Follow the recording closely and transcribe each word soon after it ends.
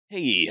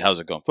Hey, how's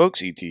it going,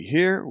 folks? ET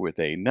here with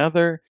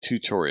another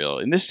tutorial.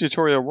 In this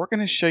tutorial, we're going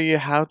to show you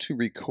how to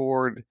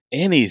record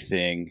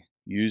anything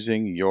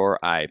using your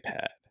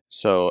iPad.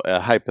 So a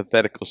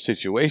hypothetical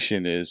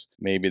situation is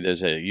maybe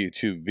there's a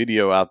YouTube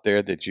video out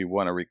there that you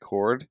want to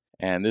record,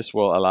 and this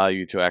will allow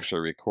you to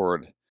actually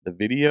record the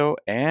video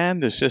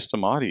and the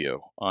system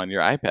audio on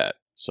your iPad.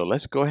 So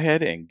let's go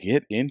ahead and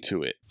get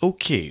into it.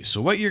 Okay,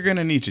 so what you're going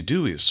to need to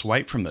do is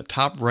swipe from the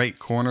top right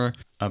corner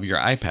of your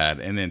iPad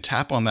and then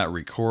tap on that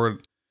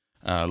record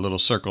little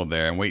circle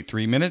there and wait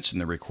 3 minutes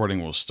and the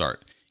recording will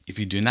start. If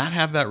you do not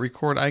have that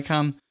record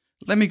icon,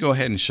 let me go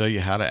ahead and show you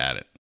how to add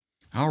it.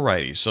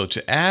 Alrighty, so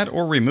to add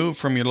or remove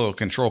from your little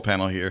control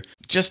panel here,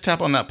 just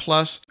tap on that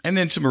plus, and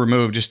then to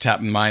remove, just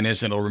tap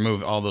minus, and it'll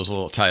remove all those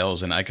little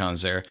tiles and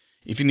icons there.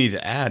 If you need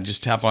to add,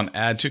 just tap on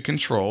add to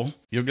control.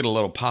 You'll get a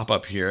little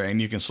pop-up here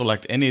and you can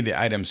select any of the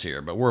items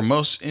here, but we're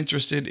most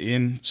interested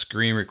in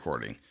screen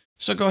recording.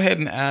 So go ahead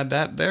and add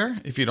that there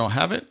if you don't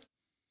have it.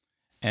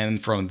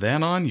 And from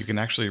then on, you can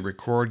actually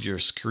record your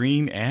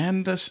screen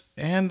and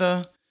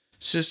the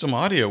system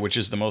audio, which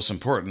is the most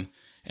important.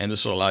 And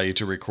this will allow you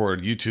to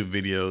record YouTube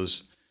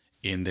videos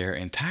in their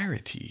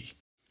entirety.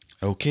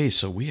 Okay,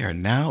 so we are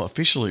now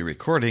officially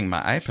recording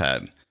my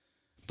iPad,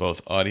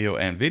 both audio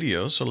and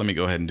video. So let me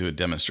go ahead and do a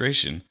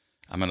demonstration.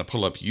 I'm going to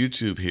pull up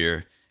YouTube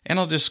here, and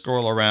I'll just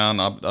scroll around.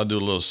 I'll do a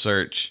little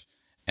search,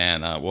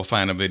 and we'll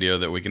find a video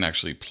that we can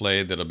actually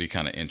play that'll be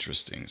kind of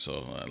interesting.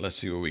 So let's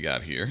see what we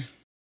got here.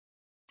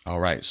 All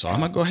right, so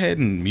I'm gonna go ahead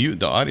and mute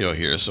the audio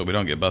here so we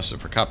don't get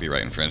busted for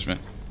copyright infringement.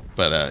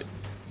 But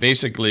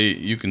basically,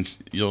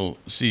 you'll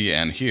see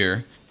and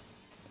hear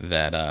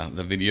that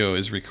the video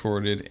is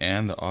recorded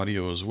and the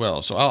audio as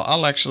well. So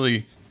I'll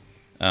actually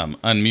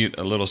unmute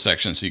a little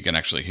section so you can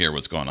actually hear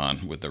what's going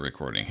on with the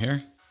recording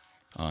here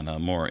on a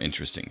more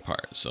interesting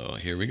part. So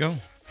here we go.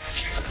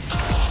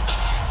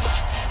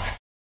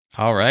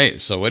 All right,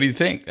 so what do you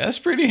think? That's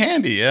pretty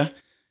handy, yeah?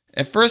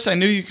 At first, I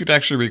knew you could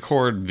actually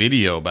record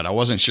video, but I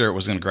wasn't sure it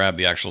was going to grab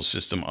the actual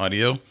system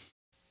audio.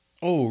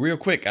 Oh, real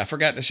quick, I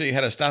forgot to show you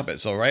how to stop it.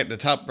 So right at the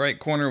top right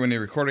corner when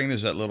you're recording,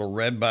 there's that little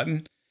red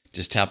button.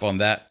 Just tap on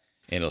that,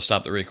 and it'll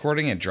stop the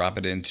recording and drop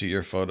it into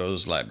your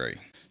photos library.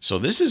 So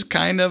this is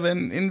kind of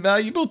an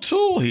invaluable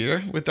tool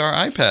here with our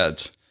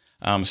iPads.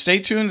 Stay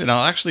tuned, and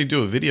I'll actually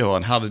do a video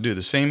on how to do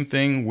the same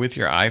thing with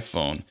your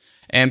iPhone.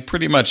 And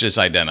pretty much it's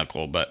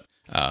identical, but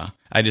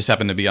I just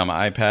happened to be on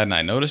my iPad, and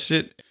I noticed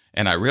it.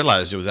 And I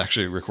realized it was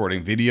actually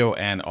recording video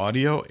and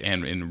audio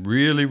and in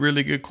really,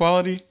 really good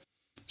quality.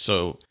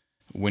 So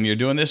when you're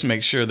doing this,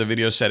 make sure the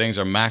video settings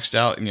are maxed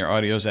out and your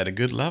audio is at a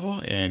good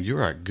level and you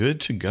are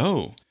good to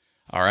go.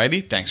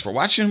 Alrighty, thanks for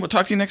watching. We'll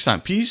talk to you next time.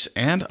 Peace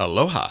and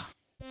aloha.